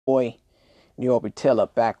Boy, Redpill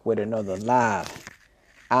back with another live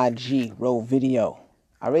IG road video.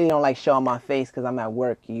 I really don't like showing my face because I'm at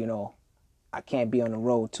work. I can't be on the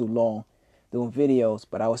road too long doing videos.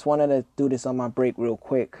 But I was wanting to do this on my break real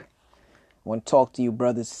quick. I want to talk to you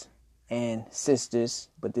brothers and sisters,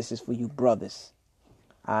 but this is for you brothers.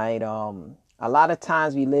 Alright, a lot of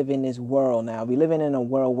times we live in this world now. We living in a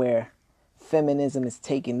world where feminism is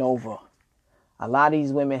taking over. A lot of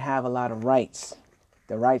these women have a lot of rights.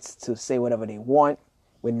 The rights to say whatever they want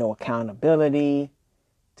with no accountability,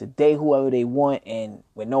 to date whoever they want and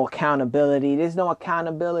with no accountability. There's no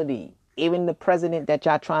accountability. Even the president that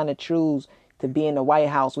y'all trying to choose to be in the White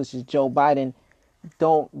House, which is Joe Biden,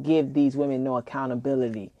 don't give these women no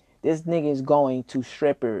accountability. This nigga is going to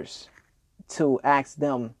strippers to ask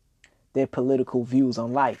them their political views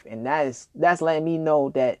on life. And that's letting me know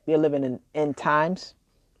that we're living in end times.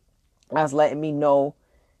 That's letting me know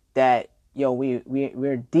that we're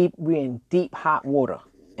in deep hot water.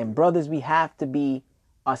 And brothers, we have to be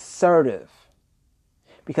assertive.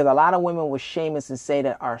 Because a lot of women will shame us and say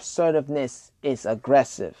that our assertiveness is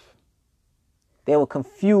aggressive. They will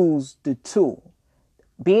confuse the two.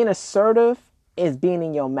 Being assertive is being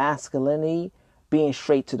in your masculinity, being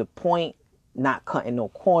straight to the point, not cutting no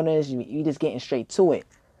corners. You just getting straight to it.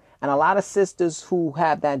 And a lot of sisters who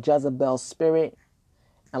have that Jezebel spirit,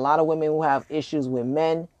 a lot of women who have issues with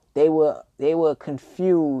men, they will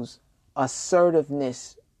confuse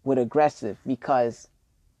assertiveness with aggressive because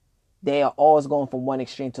they are always going from one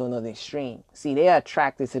extreme to another extreme. See, they are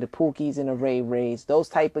attracted to the Pookies and the Ray Rays, those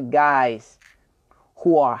type of guys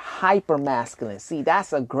who are hyper masculine. See,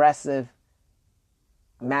 that's aggressive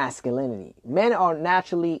masculinity. Men are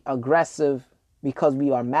naturally aggressive because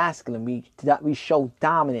we are masculine. We show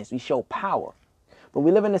dominance. We show power. But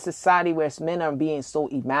we live in a society where men are being so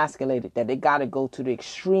emasculated that they got to go to the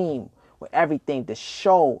extreme with everything to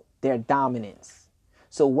show their dominance.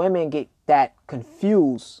 So women get that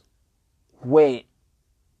confused with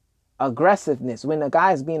aggressiveness. When a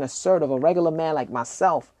guy is being assertive, a regular man like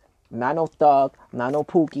myself, I'm not no thug, I'm not no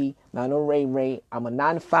Pookie, not no Ray Ray, I'm a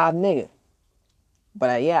 9-to-5 nigga.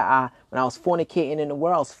 But when I was fornicating in the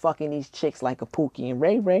world, I was fucking these chicks like a Pookie and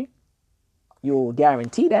Ray Ray. You'll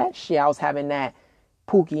guarantee that. Shit, I was having that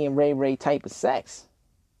Pookie and Ray Ray type of sex,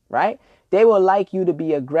 right? They will like you to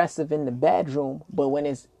be aggressive in the bedroom, but when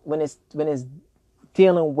it's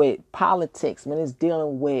dealing with politics, when it's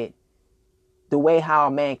dealing with the way how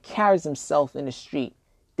a man carries himself in the street,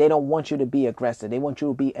 they don't want you to be aggressive. They want you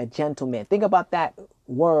to be a gentleman. Think about that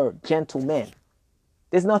word, gentleman.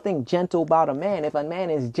 There's nothing gentle about a man. If a man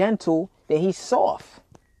is gentle, then he's soft.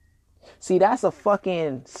 See, that's a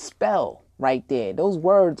fucking spell right there. Those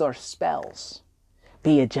words are spells.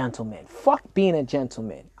 Be a gentleman. Fuck being a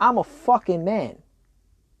gentleman. I'm a fucking man.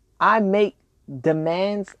 I make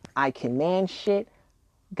demands. I command shit.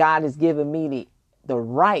 God has given me the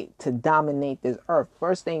right to dominate this earth.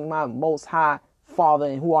 First thing my most high Father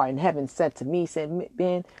and who are in heaven said to me, said,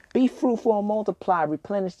 "Ben, be fruitful and multiply,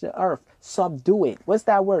 replenish the earth, subdue it." What's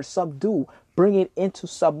that word? Subdue. Bring it into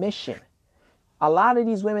submission. A lot of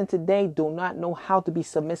these women today do not know how to be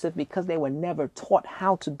submissive because they were never taught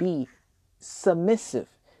how to be submissive.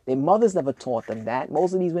 Their mothers never taught them that.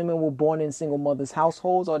 Most of these women were born in single mothers'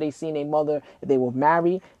 households, or they seen their mother, if they were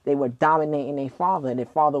married, they were dominating their father, and their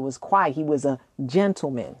father was quiet. He was a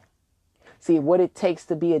gentleman. See, what it takes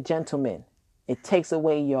to be a gentleman, it takes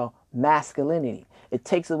away your masculinity. It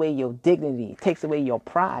takes away your dignity. It takes away your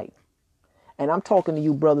pride. And I'm talking to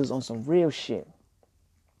you brothers on some real shit.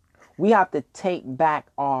 We have to take back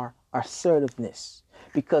our assertiveness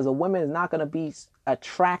because a woman is not going to be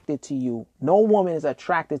attracted to you. No woman is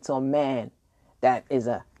attracted to a man that is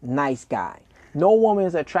a nice guy. No woman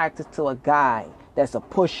is attracted to a guy that's a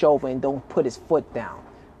pushover and don't put his foot down.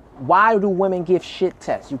 Why do women give shit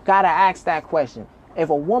tests? You got to ask that question. If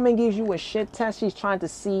a woman gives you a shit test, she's trying to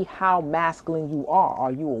see how masculine you are.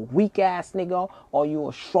 Are you a weak ass nigga or are you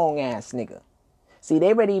a strong ass nigga? See, they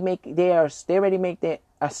already make their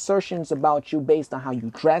assertions about you based on how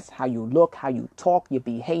you dress, how you look, how you talk, your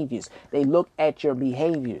behaviors. They look at your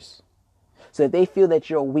behaviors. So if they feel that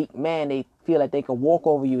you're a weak man, they feel that they can walk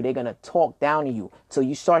over you, they're going to talk down to you. So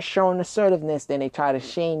you start showing assertiveness, then they try to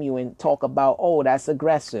shame you and talk about, oh, that's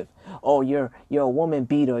aggressive. Oh, you're a woman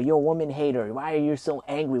beater. You're a woman hater. Why are you so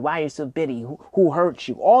angry? Why are you so bitty? Who hurt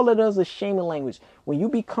you? All of those are shaming language. When you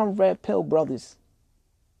become red pill brothers,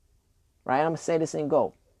 right? I'm going to say this and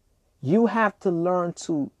go. You have to learn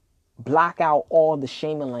to block out all the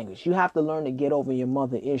shaming language. You have to learn to get over your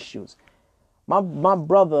mother issues. My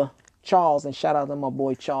brother, Charles, and shout out to my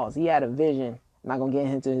boy Charles, he had a vision. I'm not going to get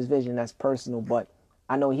into his vision. That's personal, but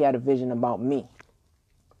I know he had a vision about me.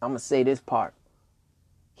 I'm going to say this part.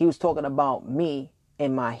 He was talking about me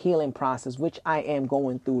and my healing process, which I am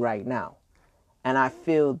going through right now. And I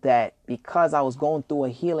feel that because I was going through a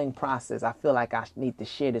healing process, I feel like I need to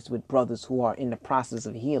share this with brothers who are in the process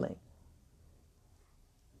of healing.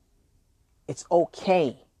 It's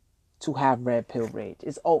okay to have red pill rage.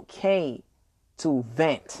 It's okay to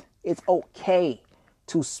vent. It's okay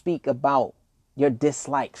to speak about your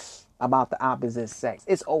dislikes about the opposite sex.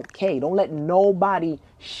 It's okay. Don't let nobody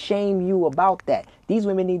shame you about that. These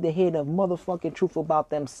women need to hear the motherfucking truth about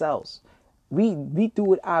themselves. We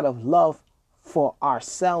do it out of love for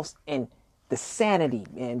ourselves and the sanity,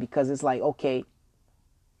 man, because it's like, okay,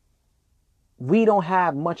 we don't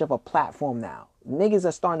have much of a platform now. Niggas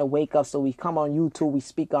are starting to wake up, so we come on YouTube, we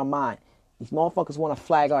speak our mind. These motherfuckers want to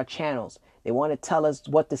flag our channels. They want to tell us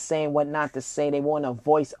what to say and what not to say. They want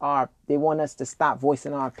to they want us to stop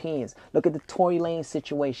voicing our opinions. Look at the Tory Lanez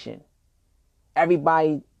situation.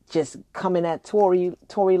 Everybody just coming at Tory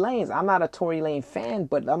Lanez. I'm not a Tory Lanez fan,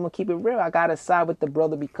 but I'm going to keep it real. I got to side with the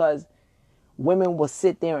brother because women will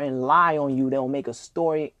sit there and lie on you. They'll make a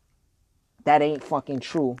story that ain't fucking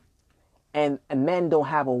true. And men don't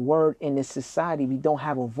have a word in this society. We don't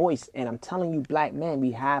have a voice. And I'm telling you, black men,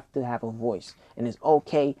 we have to have a voice. And it's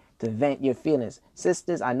okay to vent your feelings.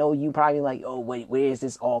 Sisters, I know you probably like, oh, wait, where is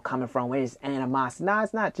this all coming from? Where is animosity? No,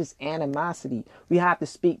 it's not just animosity. We have to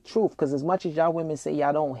speak truth. Because as much as y'all women say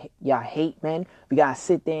y'all hate men, we got to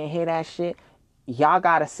sit there and hear that shit. Y'all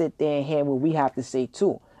got to sit there and hear what we have to say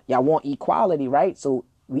too. Y'all want equality, right? So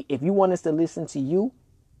if you want us to listen to you,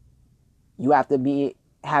 you have to be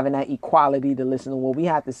having that equality to listen to what we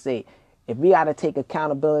have to say. If we got to take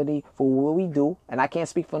accountability for what we do, and I can't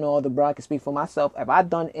speak for no other bro, I can speak for myself. If I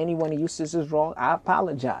done any one of you sisters wrong, I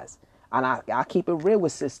apologize. And I keep it real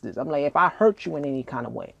with sisters. I'm like, if I hurt you in any kind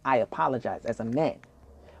of way, I apologize as a man.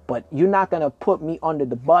 But you're not going to put me under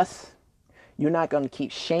the bus. You're not going to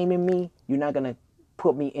keep shaming me. You're not going to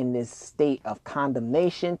put me in this state of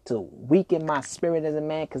condemnation to weaken my spirit as a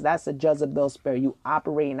man, because that's a Jezebel spirit. You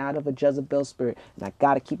operating out of a Jezebel spirit. And I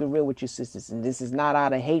got to keep it real with you, sisters. And this is not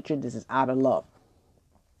out of hatred. This is out of love.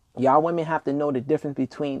 Y'all women have to know the difference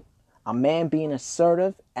between a man being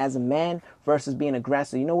assertive as a man versus being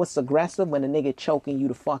aggressive. You know what's aggressive? When a nigga choking you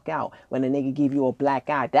the fuck out. When a nigga give you a black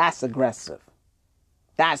eye. That's aggressive.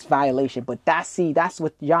 That's violation. But that's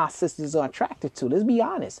what y'all sisters are attracted to. Let's be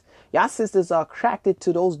honest. Y'all sisters are attracted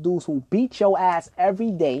to those dudes who beat your ass every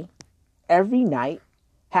day, every night,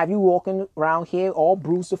 have you walking around here all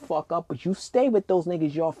bruised the fuck up, but you stay with those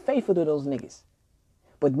niggas. You're faithful to those niggas.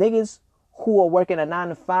 But niggas who are working a 9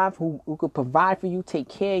 to 5, who could provide for you, take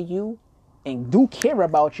care of you, and do care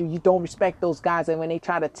about you, you don't respect those guys. And when they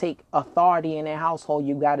try to take authority in their household,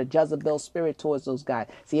 you got a Jezebel spirit towards those guys.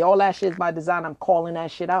 See, all that shit is by design. I'm calling that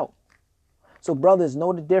shit out. So brothers,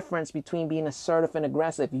 know the difference between being assertive and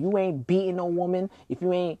aggressive. If you ain't beating a woman, if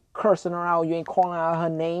you ain't cursing her out, you ain't calling out her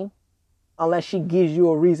name, unless she gives you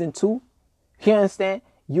a reason to, you understand?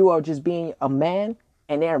 You are just being a man,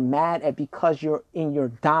 and they're mad at because you're in your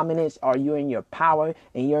dominance or you're in your power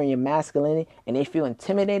and you're in your masculinity, and they feel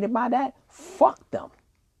intimidated by that. Fuck them.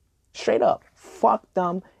 Straight up. Fuck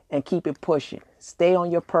them and keep it pushing. Stay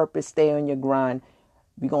on your purpose. Stay on your grind.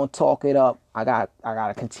 We're going to talk it up. I got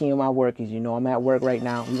to continue my work, because you know I'm at work right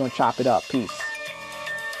now. We're going to chop it up. Peace.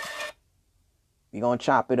 We're going to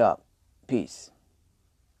chop it up. Peace.